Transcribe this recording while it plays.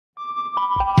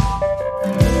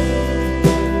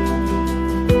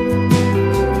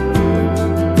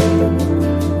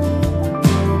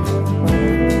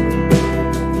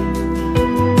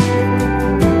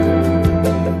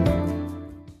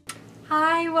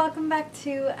welcome back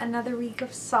to another week of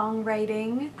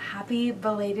songwriting. Happy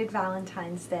belated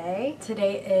Valentine's Day.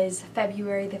 Today is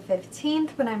February the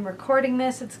 15th when I'm recording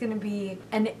this. It's going to be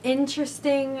an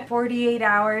interesting 48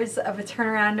 hours of a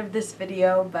turnaround of this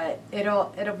video, but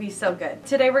it'll be so good.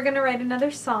 Today we're going to write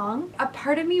another song. A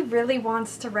part of me really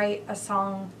wants to write a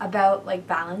song about like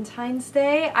Valentine's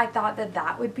Day. I thought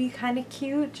that would be kind of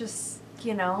cute, just,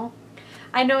 you know.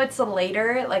 I know it's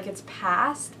later, like it's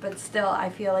past, but still I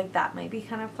feel like that might be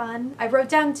kind of fun. I wrote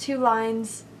down 2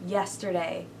 lines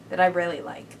yesterday that I really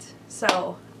liked,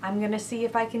 so I'm gonna see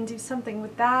if I can do something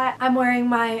with that. I'm wearing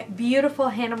my beautiful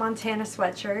Hannah Montana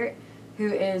sweatshirt,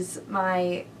 who is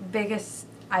my biggest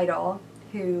idol,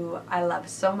 who I love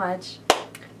so much.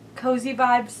 Cozy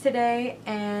vibes today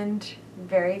and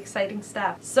very exciting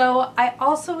stuff. So I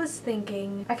also was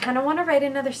thinking I kind of want to write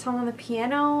another song on the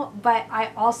piano, but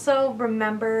I also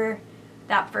remember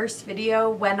that first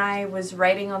video when I was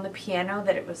writing on the piano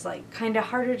that it was like kind of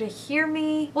harder to hear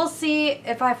me. We'll see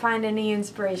if I find any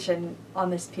inspiration on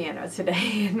this piano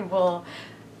today and we'll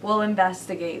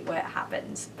investigate what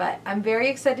happens, but I'm very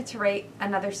excited to write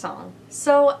another song.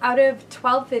 So out of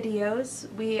 12 videos,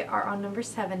 we are on number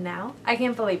 7 now. I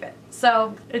can't believe it.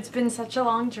 So it's been such a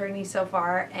long journey so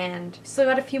far and still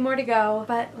got a few more to go,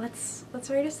 but let's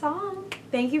write a song.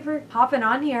 Thank you for hopping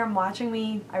on here and watching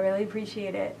me. I really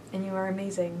appreciate it and you are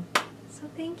amazing. So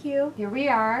thank you. Here we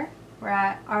are. We're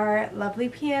at our lovely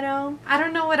piano. I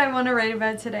don't know what I want to write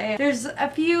about today. There's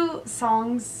a few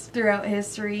songs throughout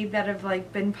history that have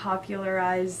like been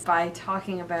popularized by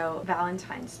talking about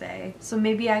Valentine's Day. So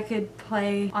maybe I could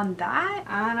play on that?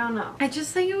 I don't know. I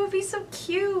just think it would be so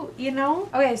cute, you know?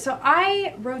 Okay, so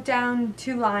I wrote down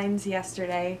 2 lines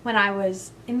yesterday when I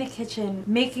was in the kitchen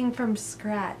making from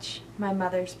scratch my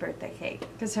mother's birthday cake,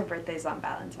 because her birthday's on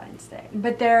Valentine's Day.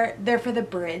 But they're for the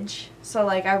bridge, so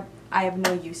like I have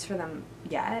no use for them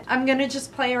yet. I'm gonna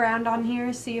just play around on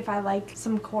here, see if I like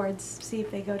some chords, see if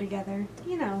they go together.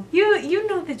 You know. You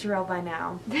know the drill by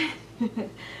now.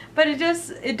 But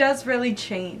it does really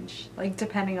change, like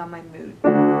depending on my mood.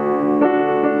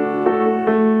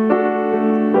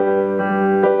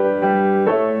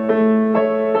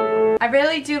 I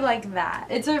really do like that.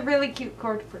 It's a really cute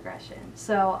chord progression.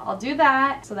 So I'll do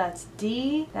that. So that's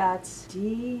D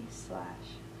slash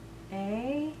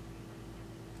A.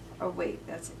 Oh wait,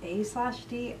 that's A slash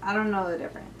D? I don't know the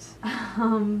difference.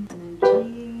 And then G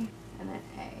and then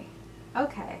A.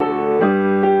 Okay.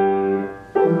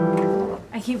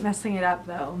 I keep messing it up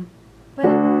though. But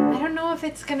I don't know if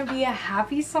it's gonna be a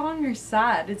happy song or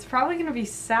sad. It's probably gonna be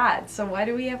sad, so why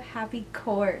do we have happy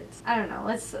chords? I don't know.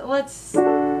 Let's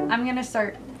I'm gonna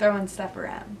start throwing stuff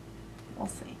around. We'll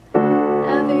see.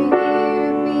 Another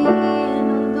year being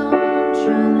alone,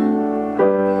 trying to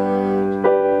forget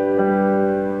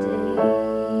day,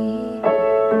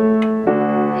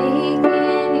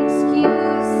 making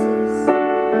excuses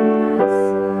for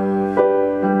myself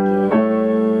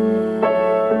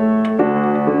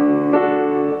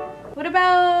again. What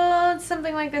about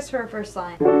something like this for a first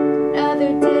line?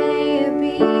 Another day of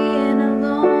being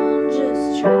alone,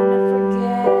 just trying to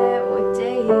forget what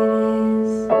day it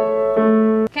is.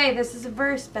 Okay, this is a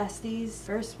verse, besties.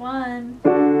 Verse 1.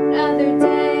 Another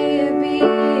day of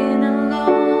being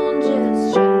alone,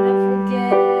 just trying to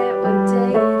forget what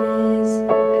day it is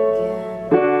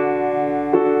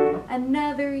again.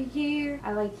 Another year.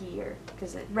 I like year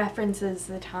because it references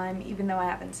the time even though I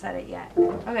haven't said it yet.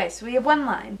 Okay, so we have 1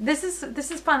 line. This is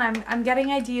fun. I'm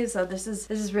getting ideas though. This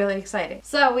is really exciting.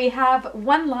 So we have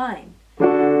 1 line.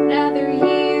 Another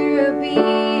year of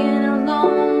being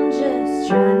alone, just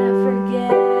trying to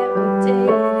forget what day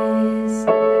it is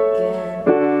again.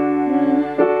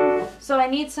 So I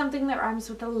need something that rhymes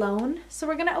with alone, so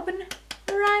we're gonna open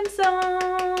the rhyme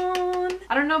zone.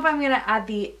 I don't know if I'm gonna add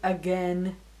the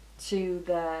again to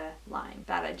the line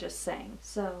that I just sang.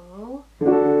 So,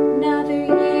 another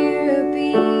year of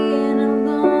being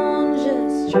alone,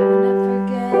 just trying to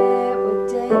forget what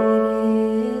day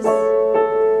it is.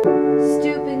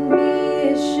 Stupid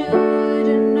me, I should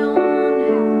have known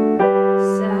how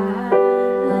sad.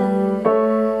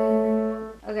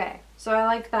 Okay, so I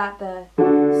like that, the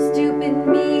stupid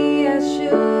me, I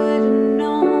should have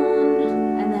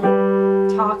known, and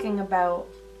then talking about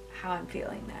how I'm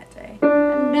feeling that day.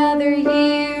 Another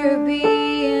year of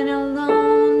being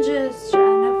alone, just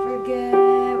trying to forget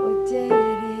what day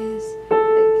it is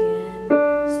again.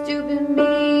 Stupid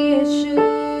me, I should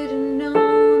have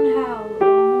known how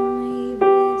lonely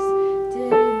this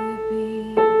day would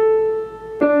be.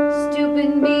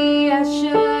 Stupid me, I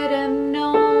should have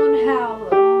known how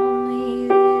lonely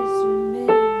this would make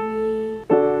me.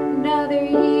 Another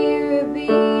year of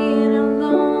being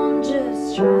alone,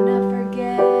 just trying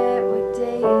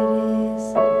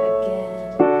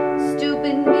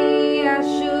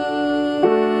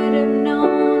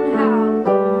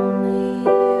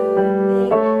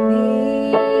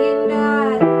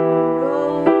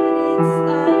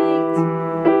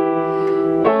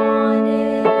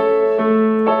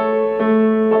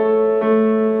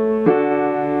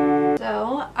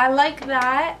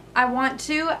I want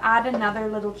to add another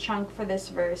little chunk for this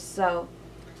verse. So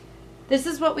this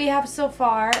is what we have so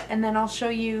far, and then I'll show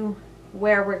you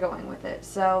where we're going with it.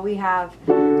 So we have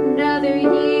another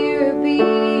year of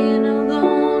being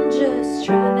alone, just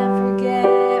trying to forget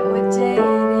what day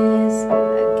it is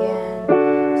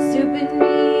again. Stupid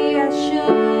me, I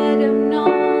should have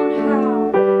known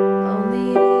how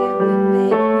lonely it would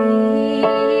make me,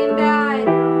 and I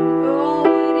don't know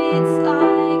what it's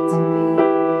like to be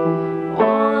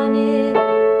wanted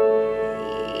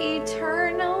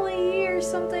eternally or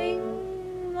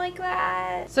something like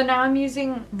that. So now I'm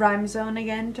using Rhyme Zone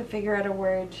again to figure out a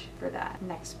word for that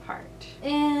next part.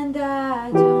 And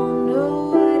I don't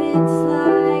know what it's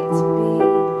like to be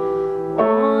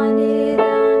wanted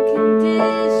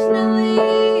unconditionally.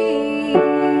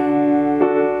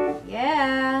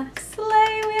 Yeah.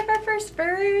 Slay, we have our first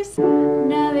verse.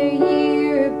 Another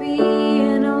year of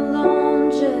being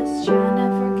alone, just trying to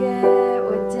forget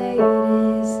what day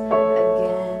it is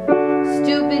again.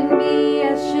 Stupid me,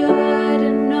 I should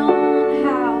have known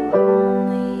how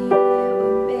lonely it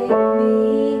would make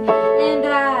me, and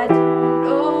I don't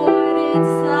know what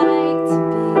it's like to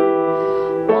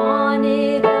be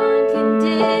wanted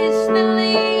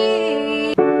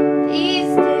unconditionally.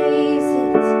 These days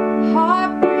it's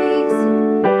heartbreaks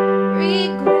and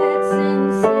regrets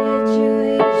and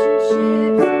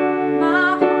situationships.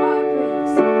 My heart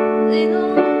breaks a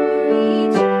little more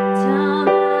each time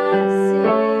I see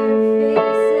your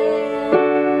face,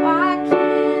 and why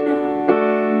can't I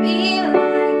be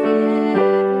like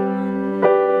everyone?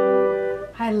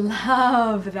 I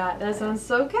love that. That sounds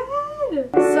so good.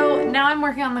 So now I'm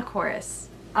working on the chorus.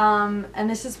 And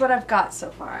this is what I've got so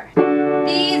far.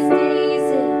 These days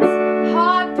it's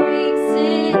heartbreaks,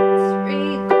 it's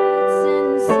regrets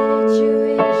and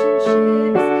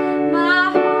situationships.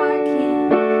 My heart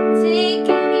can't take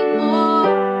any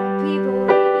more people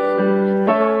leaving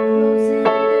without closing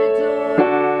the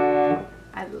door.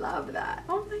 I love that.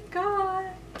 Oh my god.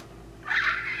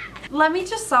 Let me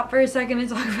just stop for a second and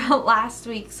talk about last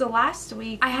week. So last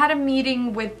week I had a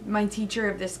meeting with my teacher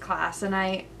of this class, and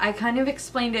I kind of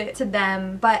explained it to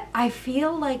them, but I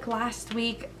feel like last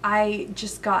week I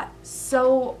just got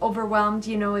so overwhelmed.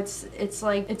 You know, it's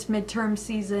like it's midterm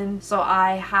season, so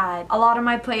I had a lot on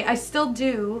my plate. I still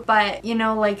do, but you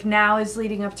know, like now is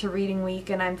leading up to reading week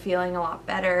and I'm feeling a lot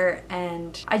better,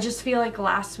 and I just feel like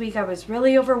last week I was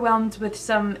really overwhelmed with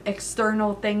some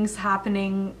external things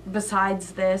happening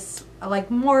besides this,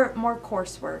 like more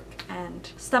coursework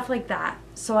and stuff like that.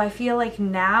 So I feel like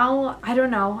now, I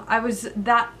don't know,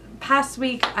 that past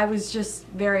week I was just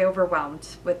very overwhelmed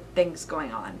with things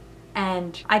going on,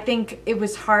 and I think it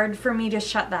was hard for me to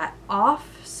shut that off.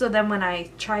 So then when I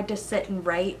tried to sit and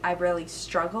write, I really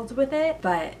struggled with it,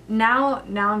 but now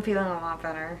I'm feeling a lot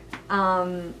better.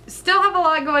 Still have a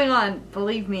lot going on,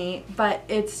 believe me, but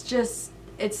it's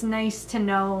nice to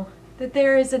know that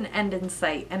there is an end in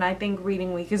sight, and I think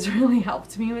reading week has really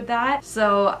helped me with that.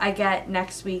 So I get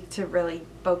next week to really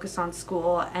focus on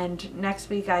school, and next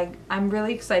week I'm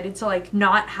really excited to like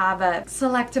not have a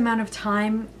select amount of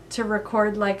time to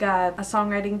record like a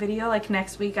songwriting video. Like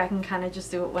next week I can kind of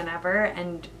just do it whenever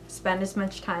and spend as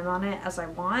much time on it as I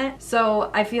want.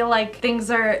 So I feel like things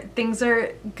are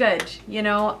good, you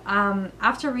know.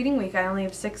 After reading week I only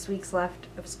have 6 weeks left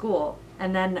of school,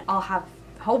 and then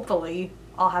hopefully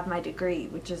I'll have my degree,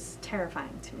 which is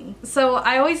terrifying to me. So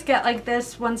I always get like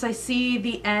this once I see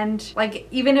the end, like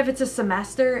even if it's a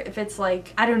semester, if it's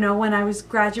like, I don't know, when I was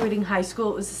graduating high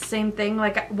school, it was the same thing.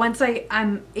 Like once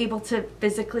I'm able to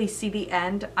physically see the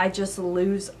end, I just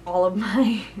lose all of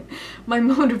my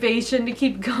motivation to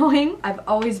keep going. I've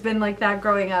always been like that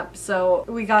growing up, so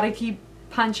we gotta keep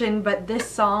punching. But this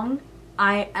song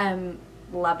I am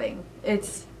loving.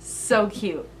 It's so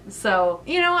cute. So,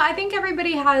 you know, I think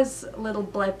everybody has little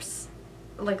blips,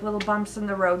 like little bumps in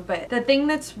the road, but the thing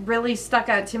that's really stuck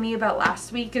out to me about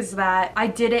last week is that I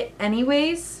did it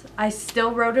anyways. I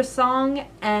still wrote a song,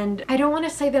 and I don't want to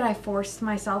say that I forced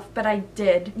myself, but I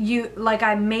did.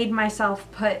 I made myself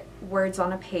put words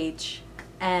on a page,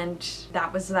 and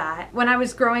that was that. When I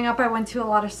was growing up, I went to a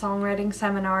lot of songwriting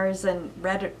seminars and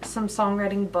read some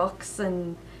songwriting books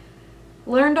and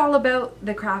learned all about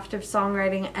the craft of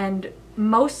songwriting, and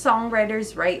most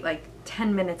songwriters write like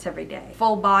 10 minutes every day.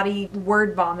 Full body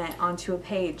word vomit onto a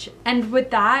page. And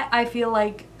with that, I feel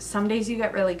like some days you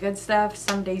get really good stuff,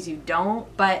 some days you don't,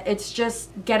 but it's just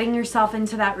getting yourself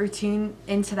into that routine,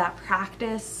 into that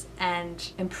practice,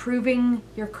 and improving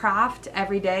your craft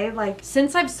every day. Like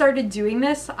since I've started doing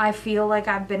this, I feel like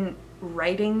I've been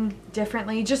writing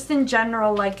differently, just in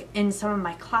general, like in some of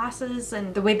my classes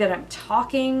and the way that I'm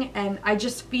talking. And I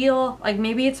just feel like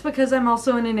maybe it's because I'm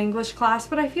also in an English class,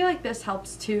 but I feel like this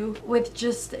helps too with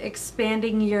just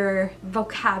expanding your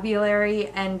vocabulary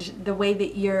and the way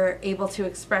that you're able to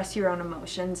express your own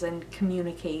emotions and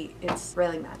communicate. It's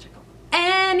really magical.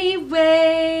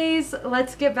 Anyways,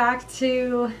 let's get back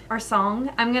to our song.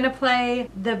 I'm gonna play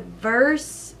the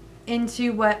verse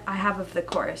into what I have of the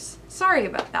chorus. Sorry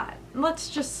about that. Let's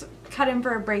just cut in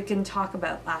for a break and talk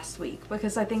about last week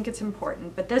because I think it's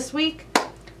important. But this week,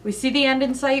 we see the end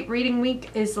in sight. Reading week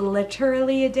is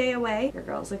literally a day away. Your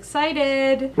girl's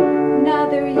excited.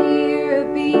 Another year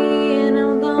of being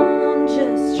alone,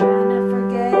 just trying to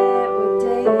forget what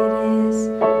day it is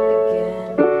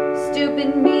again.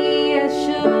 Stupid me, I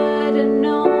should have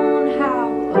known how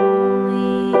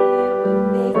lonely it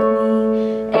would make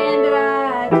me. And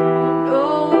I don't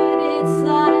know what it's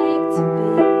like to be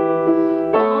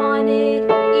on it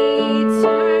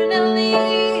eternally.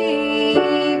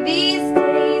 These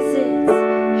days it's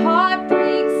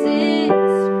heartbreaks,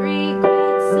 it's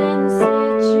regrets and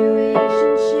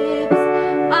situationships.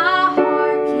 My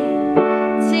heart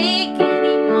can't take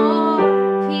anymore.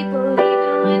 People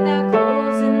leaving without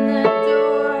closing the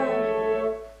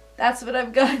door. That's what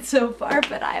I've got so far,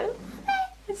 but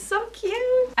it's so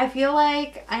cute. I feel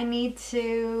like I need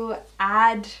to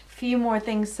add a few more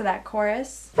things to that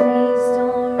chorus. Please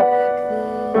don't wreck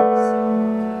this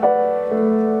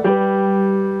heart.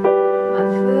 My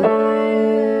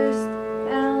first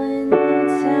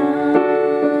Valentine.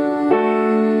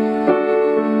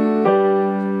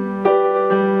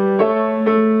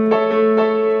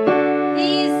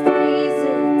 These days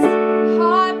it's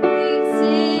heartbreaks,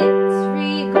 it's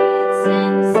regrets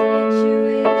and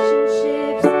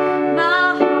situationships.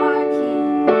 My heart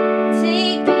can't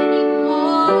take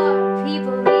anymore.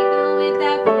 People leaving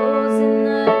without closing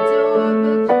the door.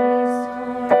 But please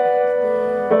don't wreck this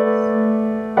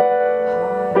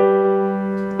heart.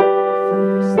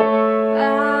 First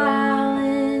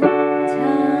Valentine.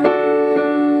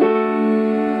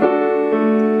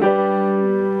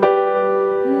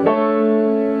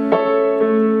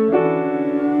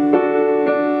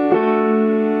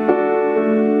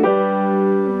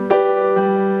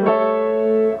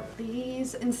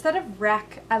 Please, instead of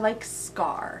wreck, I like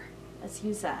scar. Let's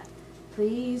use that.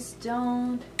 Please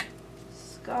don't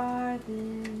scar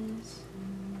this.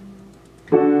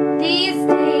 These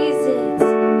days it's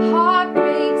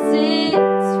heartbreaks,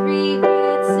 it's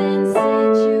regrets and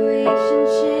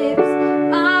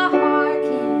situationships. My heart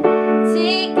can't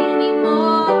take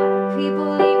anymore.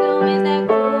 People leaving without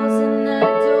closing the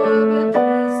door. But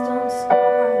please don't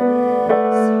scar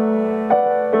this heart.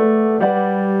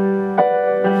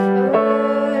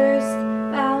 First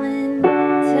Valentine.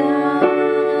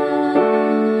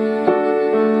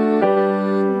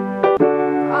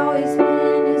 Always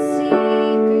been a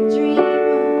secret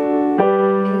dreamer,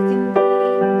 making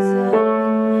things up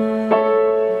in my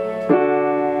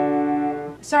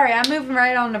head. Sorry, I'm moving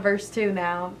right on to verse 2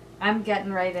 now. I'm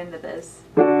getting right into this.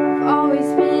 I've always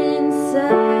been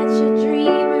such a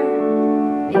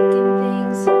dreamer, making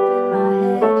things up in my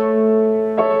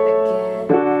head again.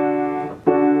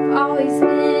 I've always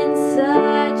been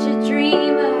such a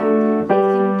dreamer,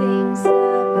 making things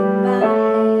up in my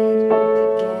head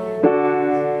again.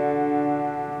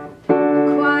 A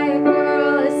quiet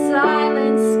girl, a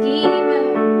silent schemer.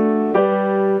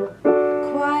 A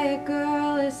quiet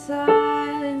girl, a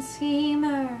silent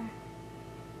schemer.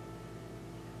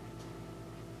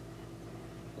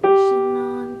 Wishing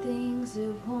on things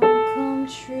that won't come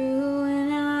true,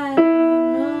 and I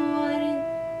don't know what it.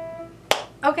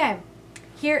 Okay,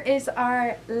 here is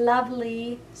our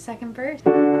lovely second verse.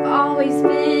 I've always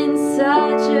been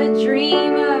such a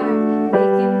dreamer,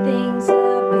 making things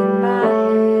up in my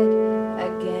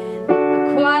head again.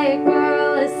 A quiet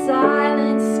girl, a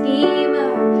silent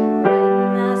schemer,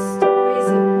 writing my stories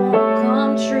that won't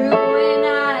come true, and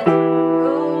I don't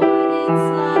know what it's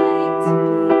like to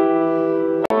be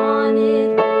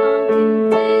wanted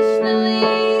unconditionally.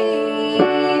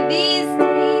 These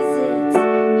days it's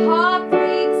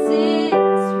heartbreaks,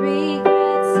 it's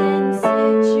regrets and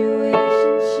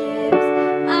situationships.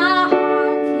 My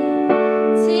heart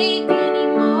can't take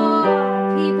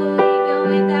anymore. People leaving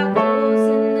without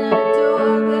closing the door.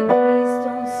 But please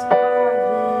don't scar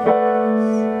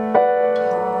this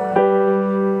heart.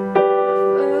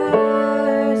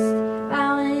 First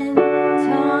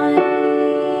Valentine.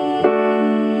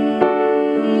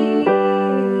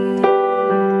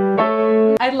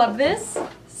 I love this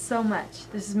so much.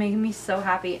 This is making me so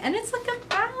happy. And it's like a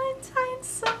Valentine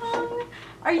song.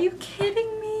 Are you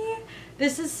kidding me?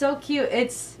 This is so cute.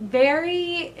 It's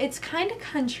kind of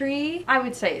country. I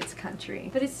would say it's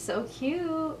country, but it's so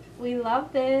cute. We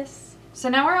love this. So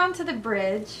now we're on to the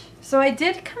bridge. So I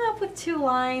did come up with 2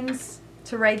 lines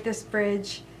to write this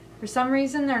bridge. For some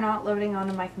reason, they're not loading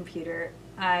onto my computer.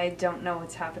 I don't know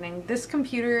what's happening. This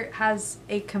computer has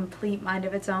a complete mind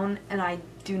of its own, and I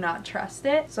do not trust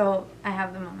it. So I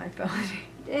have them on my phone.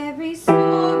 Every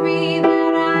story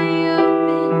that I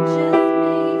open just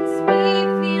makes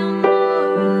me feel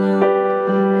more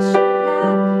alone. I should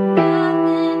have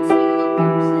nothing to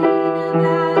complain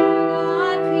about. I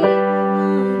got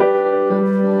people on my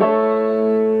phone.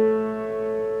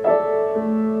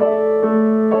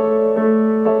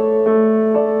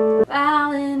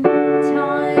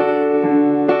 Valentine.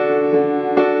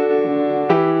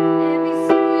 Every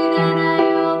story that I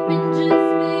open just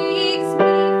makes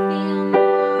me feel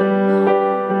more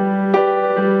alone.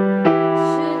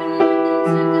 Should have nothing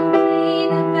to complain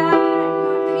about. I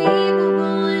got people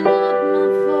blowing up my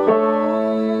phone.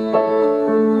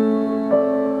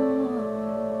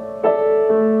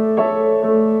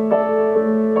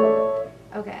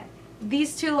 Okay.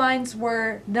 These 2 lines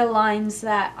were the lines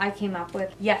that I came up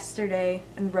with yesterday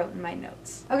and wrote in my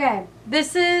notes. Okay,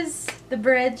 this is the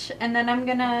bridge, and then I'm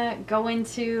gonna go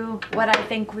into what I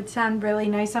think would sound really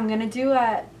nice. I'm gonna do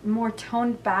a more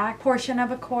toned back portion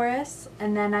of a chorus,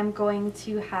 and then I'm going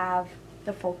to have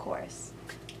the full chorus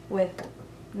with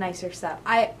nicer stuff.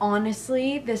 I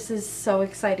honestly, this is so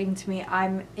exciting to me.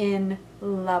 I'm in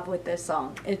love with this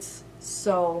song. It's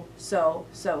so, so,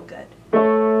 so good.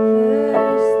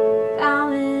 First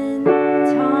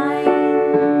Valentine,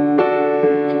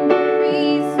 and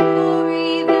every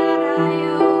story that I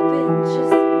open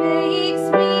just makes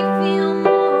me feel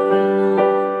more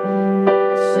alone. I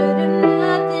should have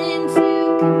nothing to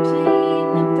complain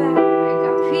about. I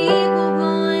got people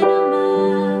blowing on my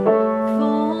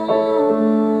phone.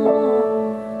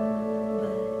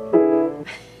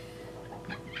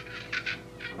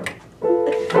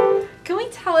 Can we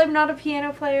tell I'm not a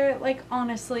piano player? Like,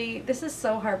 honestly, this is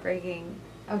so heartbreaking.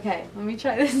 Okay, let me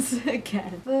try this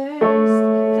again. First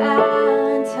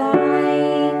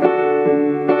Valentine,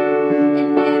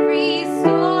 and every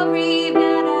story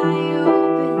that I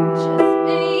open just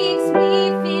makes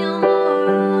me feel more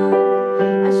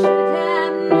alone. I should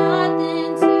have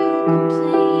nothing to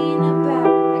complain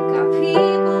about. I got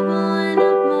people blowing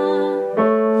up my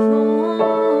phone.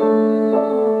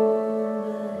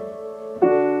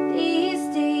 But these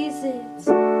days it's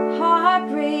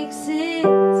heartbreaks,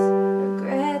 it's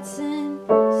regrets and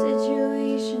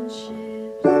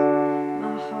situationships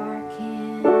my heart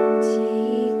can't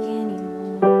take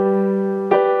anymore.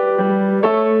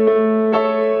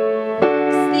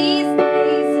 'Cause these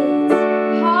days it's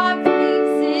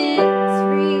heartbreaks, it's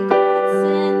regrets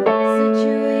and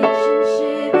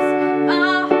situationships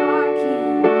my heart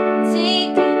can't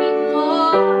take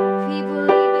anymore. People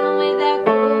leaving without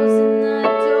closing the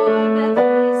door, but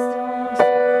please don't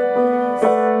start this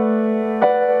heart.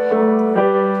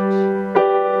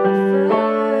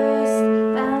 First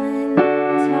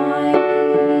Valentine.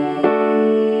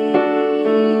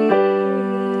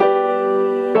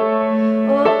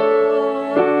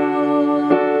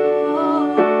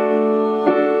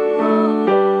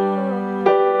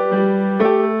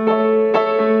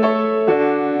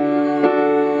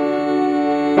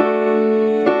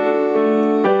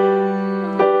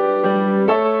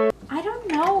 I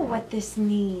don't know what this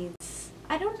needs.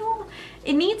 I don't know.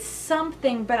 It needs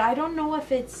something, but I don't know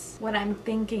if it's what I'm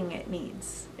thinking it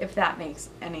needs, if that makes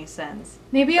any sense.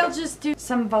 Maybe I'll just do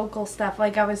some vocal stuff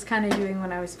like I was kind of doing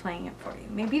when I was playing it for you.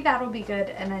 Maybe that'll be good,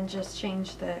 and then just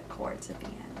change the chords at the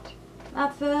end. My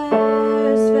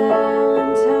first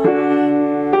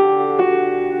Valentine.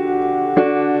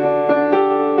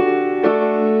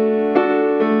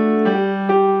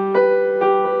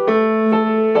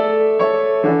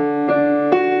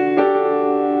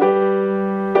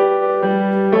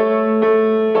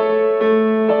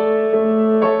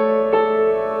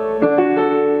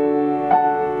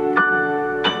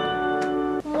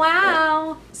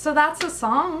 Wow! So that's a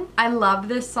song. I love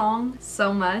this song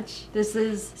so much. This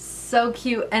is so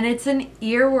cute, and it's an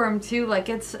earworm too. Like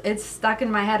it's stuck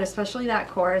in my head, especially that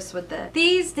chorus with the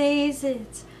these days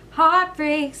it's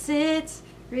heartbreaks, it's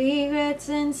regrets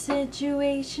and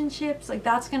situationships. Like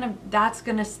that's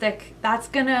gonna stick. That's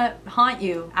gonna haunt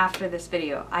you after this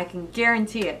video. I can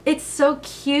guarantee it. It's so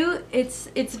cute.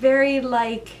 It's very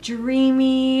like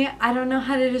dreamy. I don't know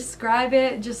how to describe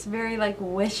it. Just very like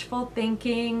wishful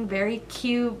thinking. Very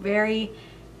cute. Very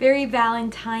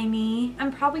Valentine-y.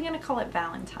 I'm probably gonna call it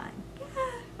Valentine. Yeah.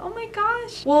 Oh my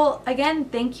gosh. Well, again,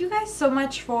 thank you guys so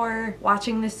much for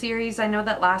watching this series. I know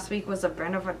that last week was a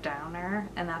bit of a downer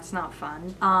and that's not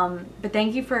fun. But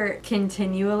thank you for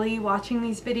continually watching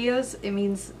these videos. It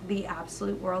means the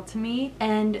absolute world to me.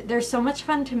 And they're so much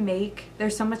fun to make. They're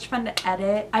so much fun to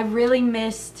edit. I really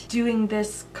missed doing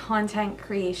this content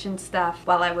creation stuff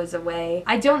while I was away.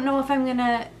 I don't know if I'm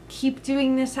gonna keep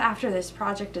doing this after this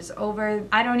project is over.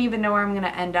 I don't even know where I'm gonna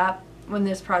end up when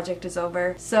this project is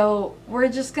over. So we're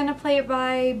just gonna play it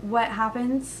by what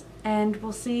happens and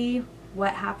we'll see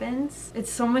what happens.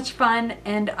 It's so much fun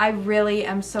and I really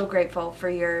am so grateful for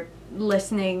your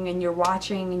listening and your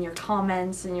watching and your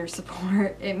comments and your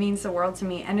support. It means the world to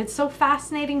me, and it's so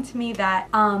fascinating to me that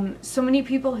so many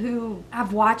people who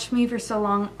have watched me for so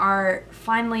long are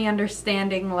finally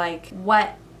understanding like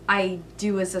what I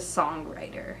do as a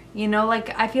songwriter. You know,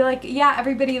 like I feel like, yeah,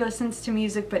 everybody listens to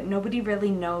music, but nobody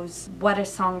really knows what a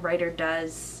songwriter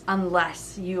does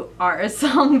unless you are a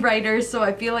songwriter. So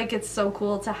I feel like it's so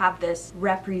cool to have this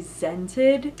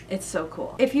represented. It's so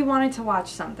cool. If you wanted to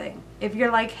watch something, if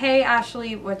you're like, hey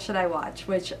Ashley, what should I watch?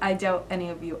 Which I doubt any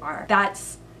of you are.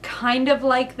 That's kind of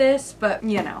like this, but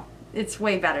you know, it's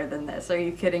way better than this. Are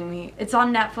you kidding me? It's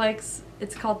on Netflix.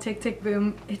 It's called Tick Tick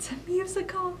Boom. It's a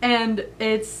musical. And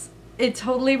it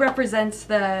totally represents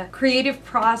the creative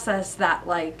process that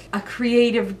like a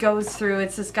creative goes through.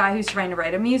 It's this guy who's trying to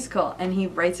write a musical and he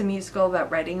writes a musical about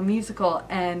writing a musical,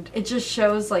 and it just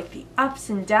shows like the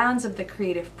ups and downs of the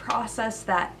creative process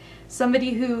that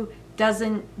somebody who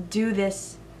doesn't do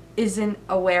this isn't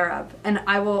aware of. And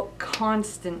I will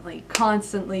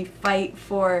constantly fight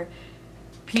for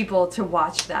people to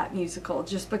watch that musical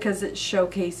just because it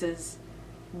showcases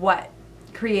what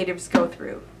creatives go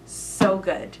through so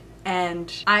good,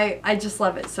 and I just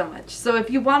love it so much. So if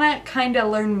you want to kind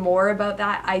of learn more about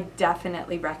that, I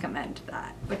definitely recommend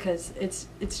that because it's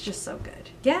just so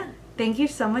good. Yeah, thank you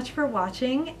so much for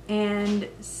watching and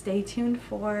stay tuned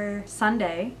for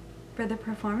Sunday for the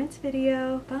performance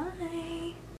video. Bye.